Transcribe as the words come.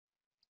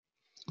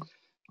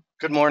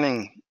Good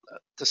morning.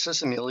 This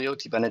is Emilio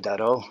Di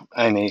Benedetto.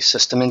 I'm a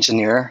system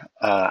engineer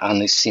on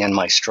the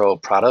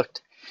cnMaestro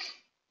product.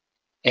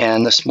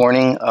 And this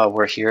morning,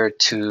 we're here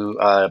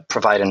to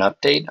provide an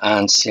update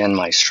on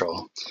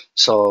cnMaestro.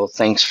 So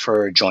thanks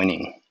for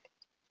joining.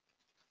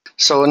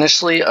 So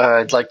initially,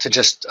 I'd like to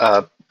just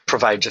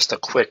provide just a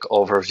quick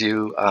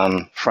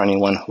overview for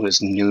anyone who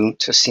is new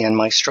to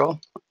cnMaestro.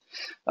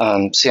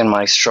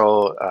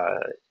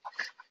 cnMaestro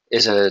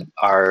is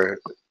our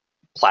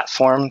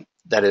platform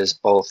that is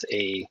both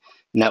a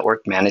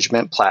network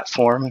management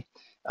platform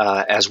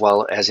as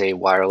well as a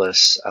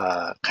wireless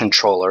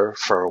controller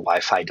for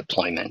Wi-Fi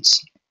deployments.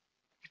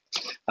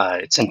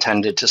 It's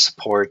intended to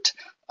support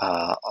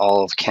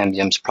all of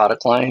Cambium's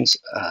product lines,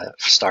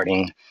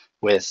 starting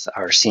with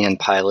our CN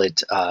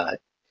Pilot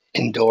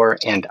indoor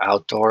and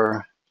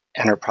outdoor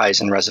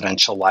enterprise and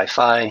residential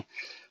Wi-Fi,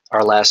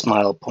 our last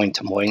mile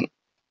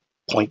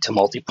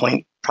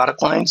point-to-multipoint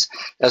product lines,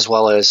 as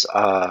well as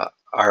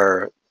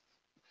our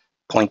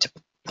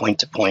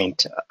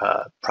point-to-point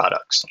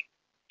products.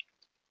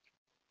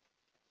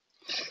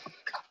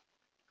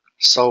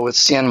 So with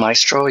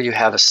cnMaestro, you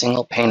have a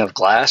single pane of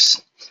glass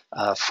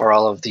for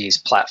all of these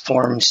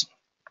platforms,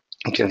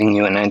 giving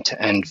you an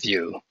end-to-end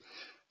view.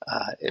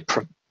 It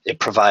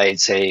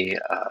provides a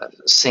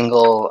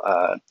single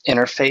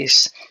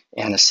interface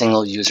and a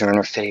single user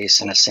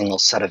interface and a single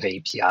set of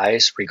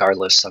APIs,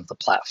 regardless of the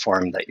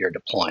platform that you're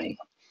deploying.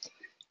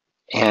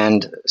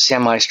 And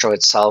cnMaestro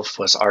itself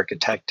was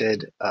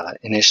architected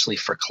initially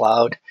for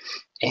cloud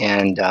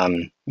and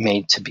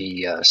made to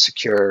be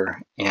secure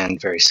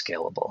and very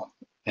scalable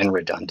and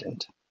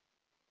redundant.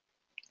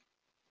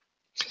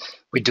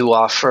 We do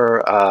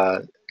offer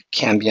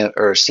Cambium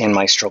or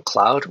cnMaestro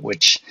Cloud,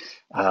 which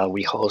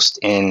we host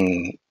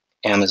in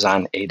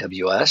Amazon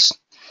AWS.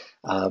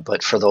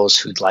 But for those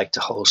who'd like to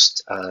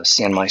host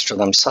cnMaestro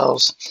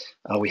themselves,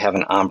 we have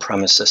an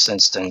on-premises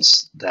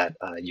instance that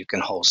you can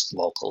host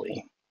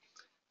locally.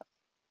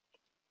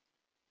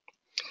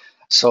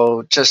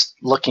 So just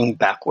looking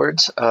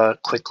backwards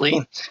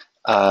quickly,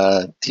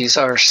 these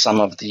are some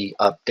of the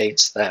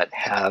updates that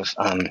have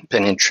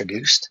been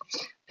introduced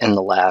in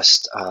the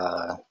last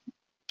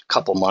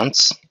couple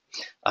months.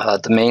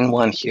 The main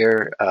one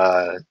here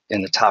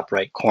in the top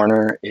right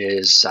corner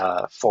is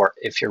for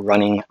if you're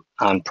running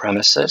on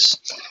premises.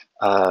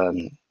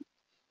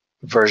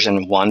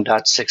 Version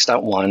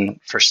 1.6.1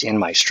 for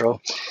cnMaestro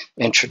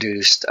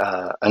introduced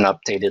an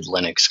updated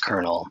Linux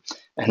kernel,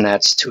 and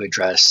that's to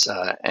address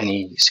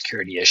any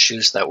security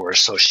issues that were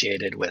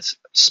associated with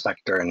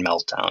Spectre and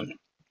Meltdown.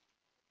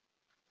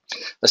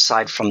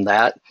 Aside from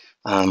that,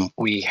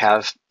 we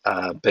have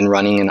been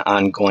running an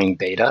ongoing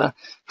beta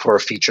for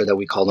a feature that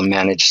we call the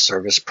Managed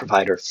Service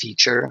Provider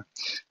feature,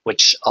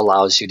 which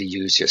allows you to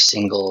use your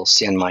single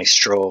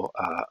cnMaestro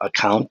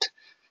account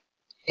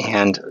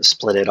and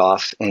split it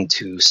off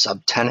into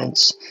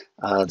subtenants.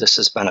 This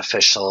is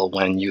beneficial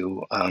when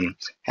you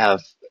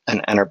have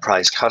an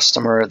enterprise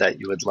customer that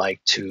you would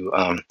like to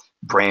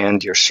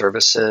brand your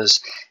services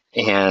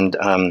and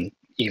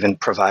even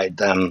provide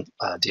them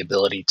the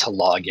ability to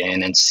log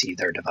in and see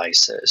their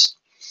devices.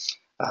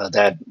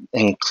 That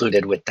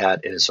included with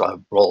that is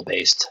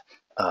role-based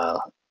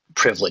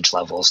privilege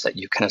levels that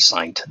you can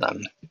assign to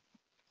them.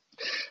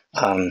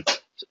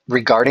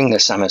 Regarding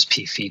this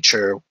MSP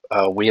feature,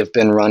 we have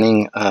been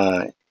running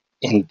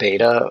in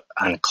beta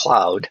on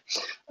cloud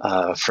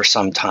for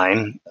some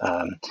time,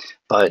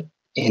 but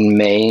in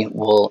May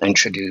we'll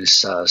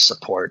introduce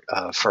support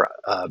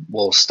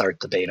we'll start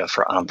the beta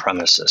for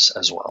on-premises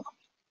as well.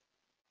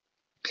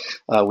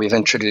 We've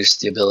introduced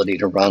the ability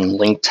to run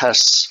link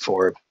tests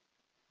for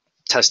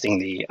testing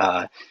the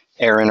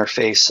air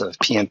interface of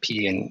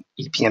PMP and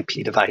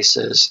ePMP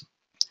devices.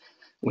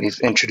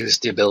 We've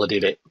introduced the ability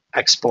to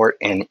export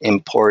and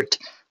import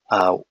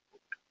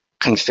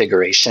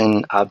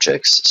configuration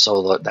objects.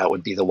 So that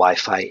would be the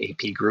Wi-Fi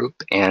AP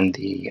group and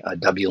the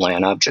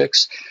WLAN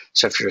objects.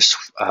 So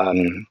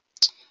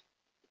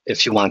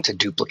if you want to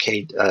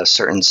duplicate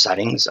certain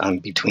settings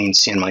between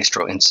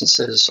cnMaestro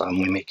instances,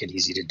 we make it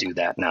easy to do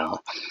that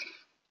now.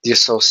 The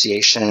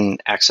association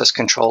access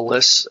control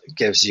list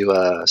gives you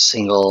a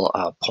single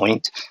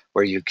point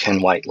where you can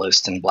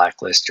whitelist and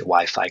blacklist your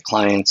Wi-Fi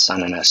clients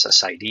on an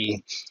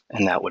SSID,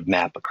 and that would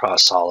map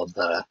across all of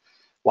the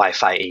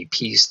Wi-Fi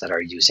APs that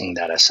are using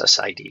that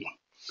SSID.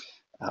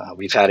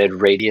 We've added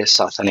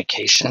radius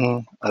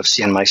authentication of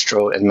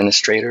cnMaestro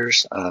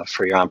administrators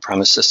for your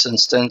on-premises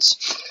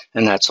instance,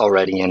 and that's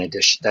already in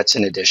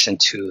addition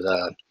to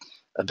the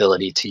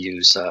ability to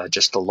use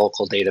just the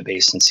local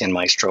database in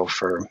cnMaestro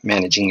for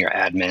managing your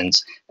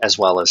admins, as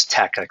well as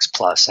TACX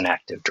Plus and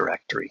Active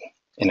Directory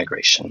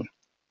integration.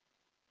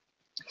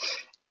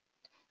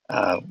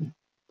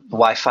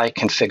 Wi-Fi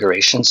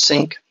configuration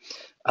sync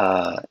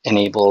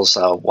enables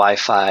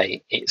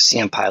Wi-Fi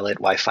CN Pilot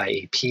Wi-Fi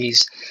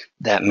APs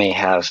that may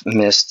have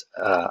missed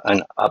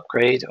an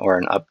upgrade or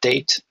an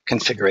update,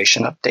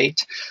 configuration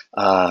update,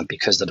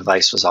 because the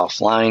device was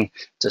offline.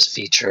 This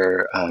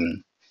feature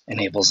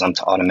enables them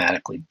to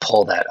automatically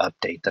pull that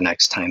update the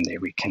next time they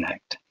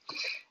reconnect.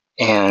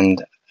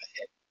 And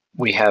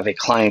we have a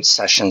client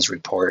sessions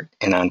report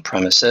in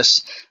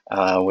on-premises,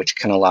 which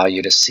can allow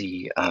you to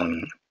see,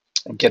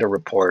 get a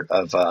report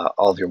of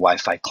all of your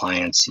Wi-Fi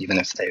clients, even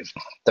if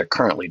they're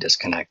currently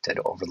disconnected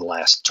over the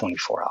last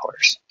 24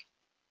 hours.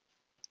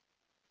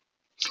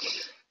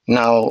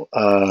 Now,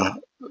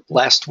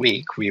 last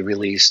week we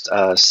released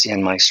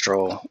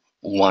cnMaestro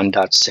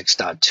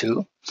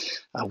 1.6.2.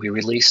 We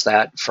released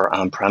that for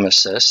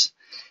on-premises,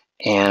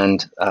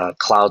 and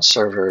cloud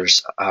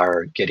servers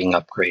are getting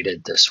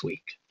upgraded this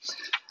week.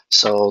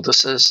 So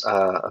this is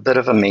a bit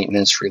of a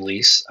maintenance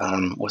release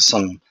with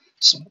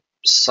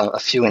a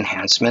few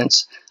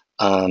enhancements.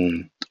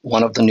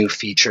 One of the new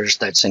features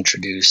that's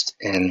introduced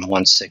in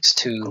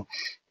 1.6.2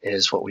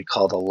 is what we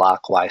call the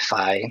lock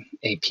Wi-Fi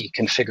AP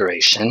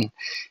configuration.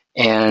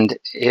 And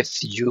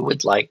if you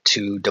would like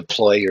to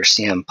deploy your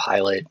CM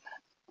Pilot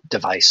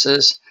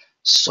devices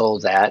so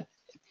that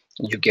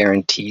you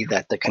guarantee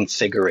that the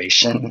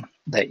configuration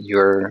that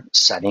you're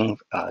setting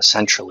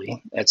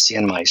centrally at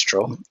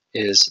cnMaestro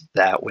is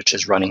that which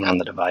is running on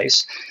the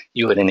device,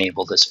 you would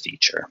enable this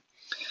feature.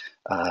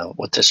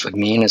 What this would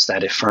mean is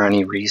that if for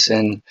any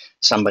reason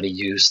somebody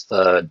used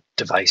the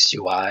device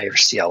UI or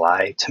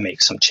CLI to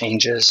make some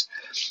changes,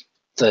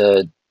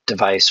 the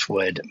device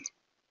would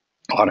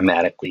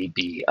automatically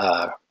be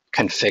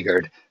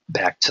configured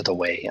back to the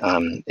way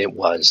it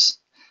was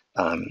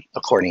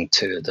according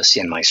to the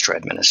cnMaestro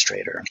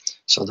administrator.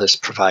 So this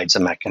provides a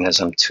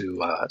mechanism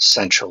to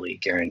centrally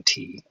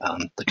guarantee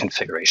the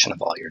configuration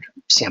of all your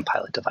CM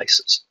Pilot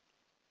devices.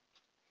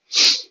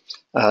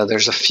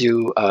 There's a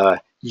few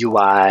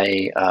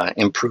UI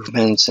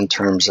improvements in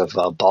terms of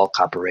bulk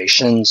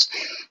operations.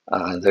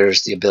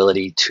 There's the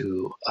ability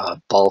to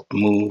bulk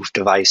move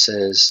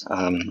devices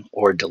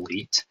or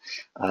delete.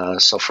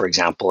 So for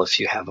example,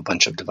 if you have a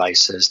bunch of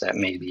devices that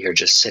maybe are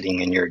just sitting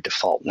in your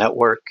default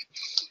network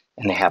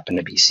and they happen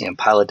to be CM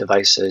Pilot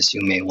devices,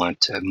 you may want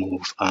to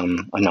move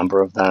a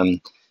number of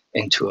them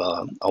into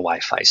a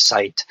Wi-Fi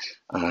site.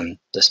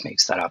 This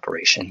makes that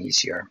operation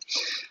easier.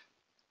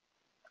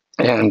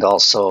 And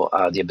also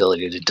the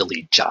ability to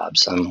delete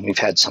jobs. We've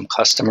had some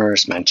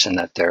customers mention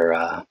that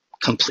their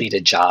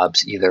completed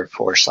jobs, either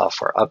for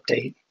software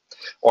update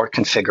or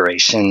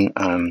configuration,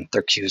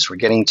 their queues were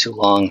getting too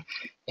long,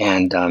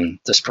 and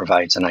this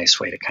provides a nice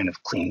way to kind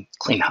of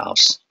clean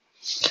house.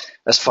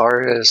 As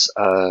far as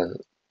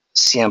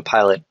CM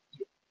Pilot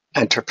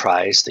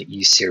Enterprise, the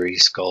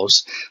E-Series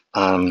goes,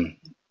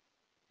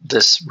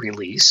 this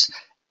release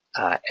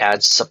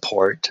adds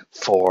support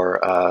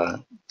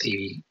for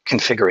the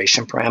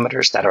configuration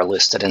parameters that are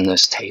listed in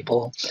this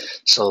table.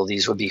 So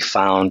these would be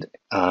found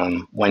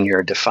when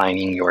you're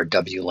defining your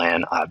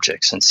WLAN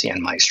objects in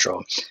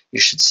cnMaestro. You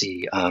should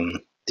see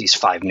these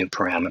 5 new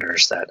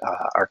parameters that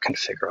are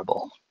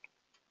configurable.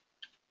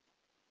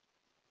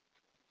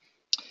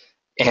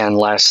 And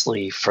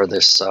lastly, for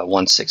this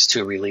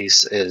 1.6.2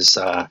 release is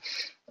a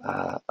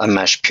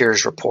mesh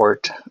peers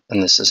report,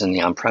 and this is in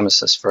the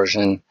on-premises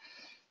version.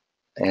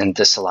 And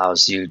this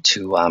allows you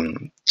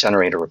to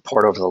generate a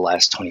report over the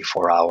last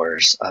 24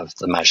 hours of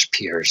the mesh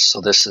peers.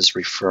 So this is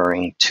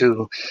referring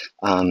to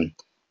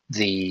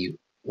the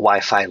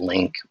Wi-Fi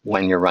link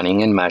when you're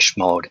running in mesh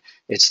mode.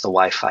 It's the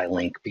Wi-Fi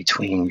link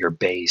between your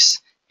base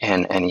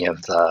and any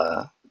of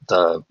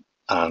the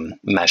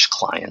mesh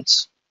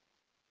clients.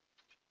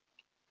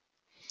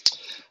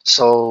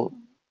 So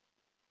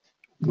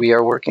we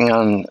are working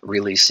on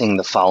releasing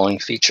the following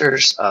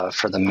features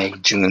for the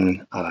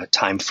May-June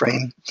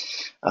timeframe.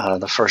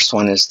 The first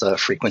one is the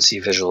frequency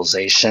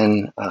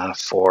visualization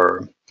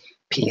for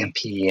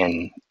PMP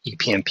and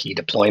ePMP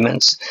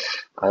deployments.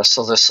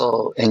 So this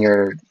will, in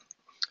your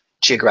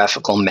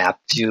geographical map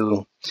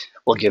view,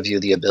 will give you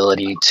the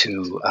ability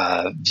to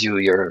view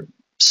your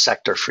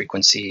sector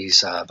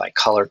frequencies by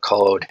color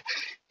code,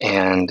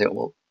 and it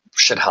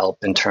should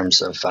help in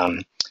terms of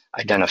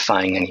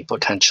identifying any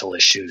potential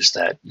issues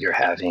that you're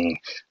having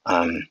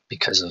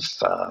because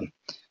of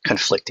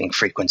conflicting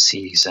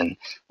frequencies, and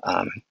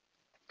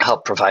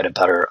help provide a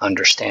better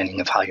understanding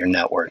of how your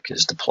network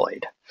is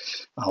deployed.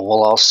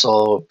 We'll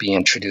also be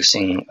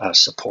introducing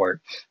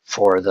support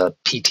for the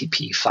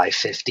PTP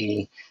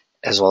 550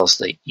 as well as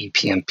the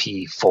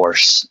ePMP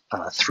Force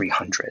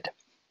 300.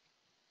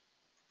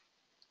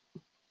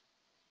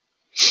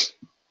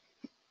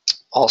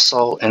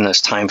 Also in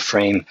this time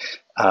frame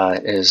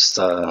is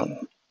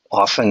the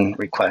often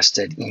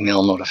requested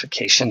email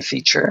notification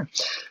feature.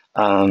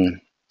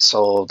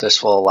 So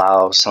this will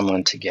allow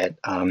someone to get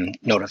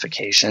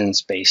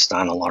notifications based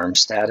on alarm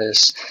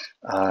status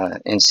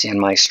in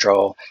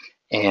cnMaestro,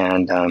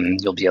 and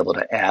you'll be able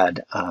to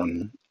add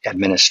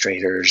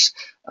administrators,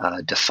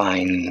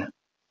 define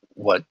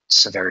what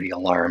severity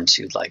alarms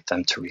you'd like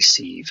them to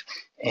receive,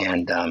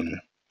 and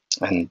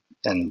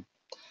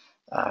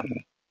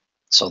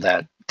so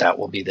that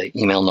will be the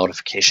email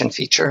notification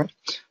feature.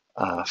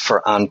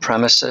 For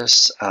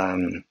on-premises,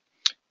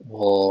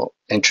 we'll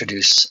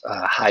introduce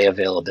a high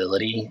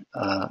availability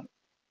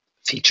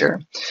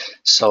feature.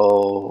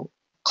 So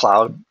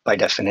cloud, by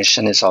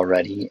definition, is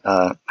already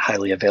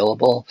highly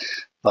available,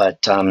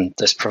 but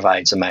this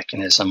provides a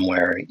mechanism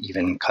where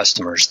even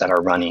customers that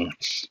are running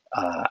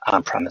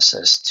on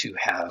premises to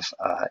have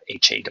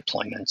HA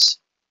deployments.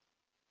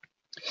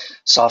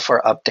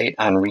 Software update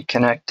on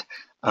Reconnect.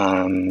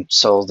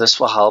 So this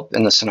will help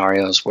in the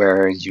scenarios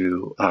where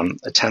you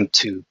attempt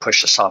to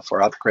push a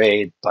software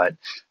upgrade, but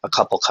a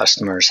couple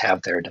customers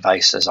have their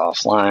devices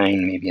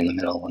offline, maybe in the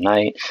middle of the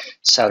night,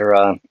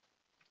 etc.,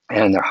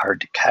 and they're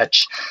hard to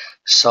catch.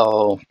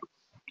 So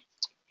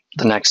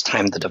the next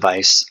time the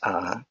device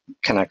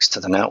connects to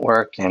the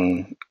network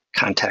and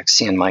contacts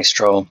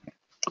cnMaestro,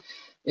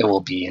 it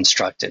will be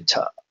instructed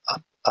to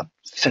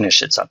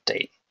finish its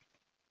update.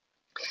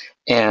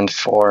 And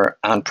for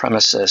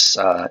on-premises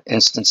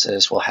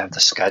instances, we'll have the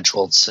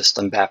scheduled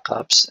system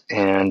backups,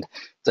 and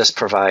this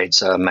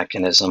provides a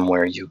mechanism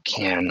where you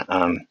can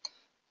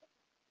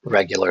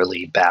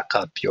regularly back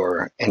up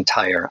your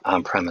entire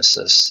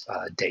on-premises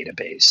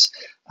database.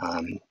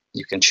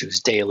 You can choose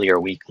daily or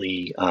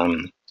weekly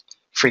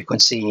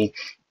frequency,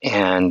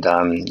 and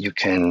you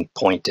can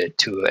point it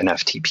to an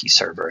FTP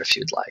server if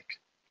you'd like.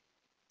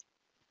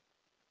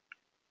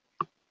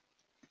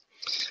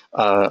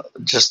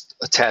 Just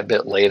a tad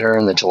bit later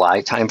in the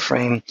July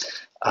timeframe,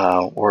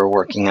 we're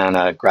working on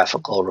a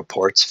graphical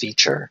reports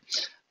feature.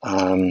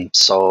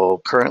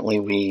 So currently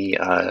we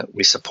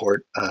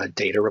support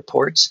data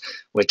reports,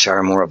 which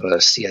are more of a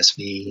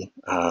CSV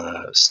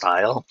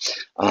style,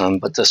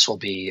 but this will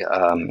be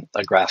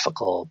a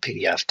graphical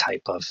PDF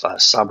type of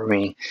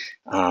summary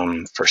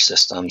for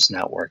systems,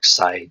 network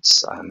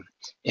sites,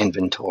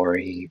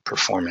 inventory,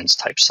 performance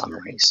type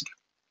summaries.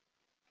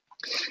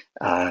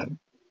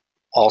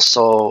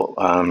 Also,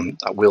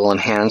 we'll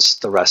enhance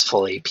the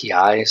RESTful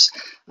APIs.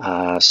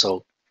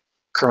 So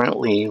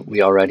currently,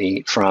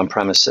 for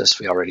on-premises,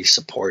 we already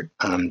support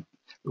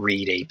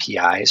read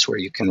APIs, where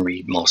you can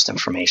read most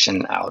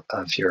information out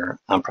of your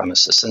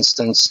on-premises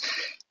instance.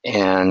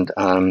 And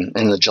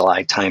in the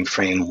July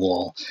timeframe,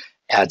 we'll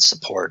add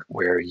support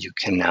where you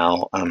can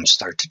now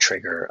start to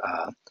trigger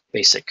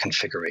basic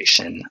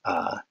configuration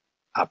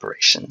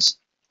operations.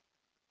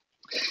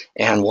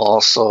 And we'll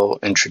also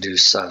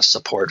introduce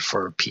support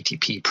for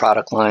PTP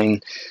product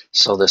line.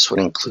 So this would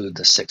include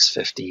the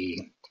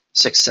 650,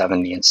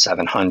 670, and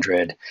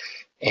 700,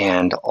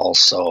 and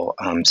also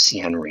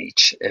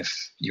cnReach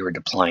if you were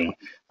deploying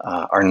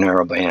our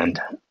narrowband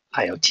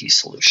IoT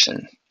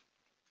solution.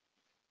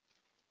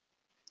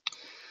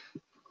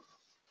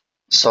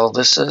 So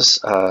this is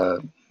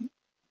kind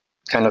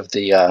of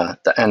the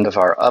end of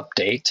our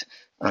update.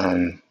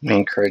 We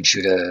encourage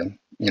you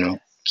to,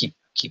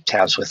 keep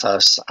tabs with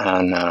us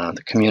on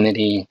the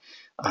community.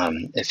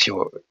 If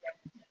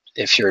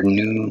you're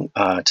new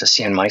to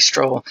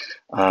cnMaestro,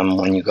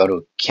 when you go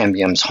to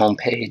Cambium's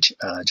homepage,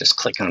 just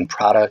click on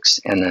products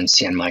and then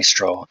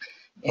cnMaestro,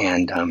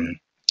 and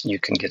you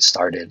can get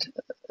started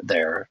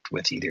there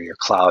with either your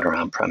cloud or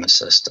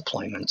on-premises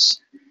deployments.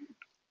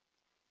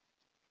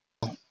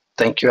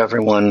 Thank you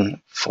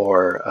everyone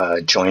for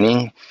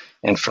joining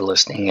and for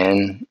listening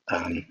in.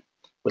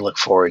 We look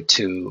forward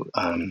to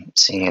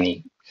seeing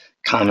any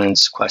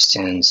comments,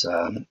 questions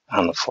on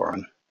the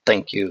forum.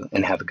 Thank you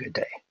and have a good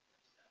day.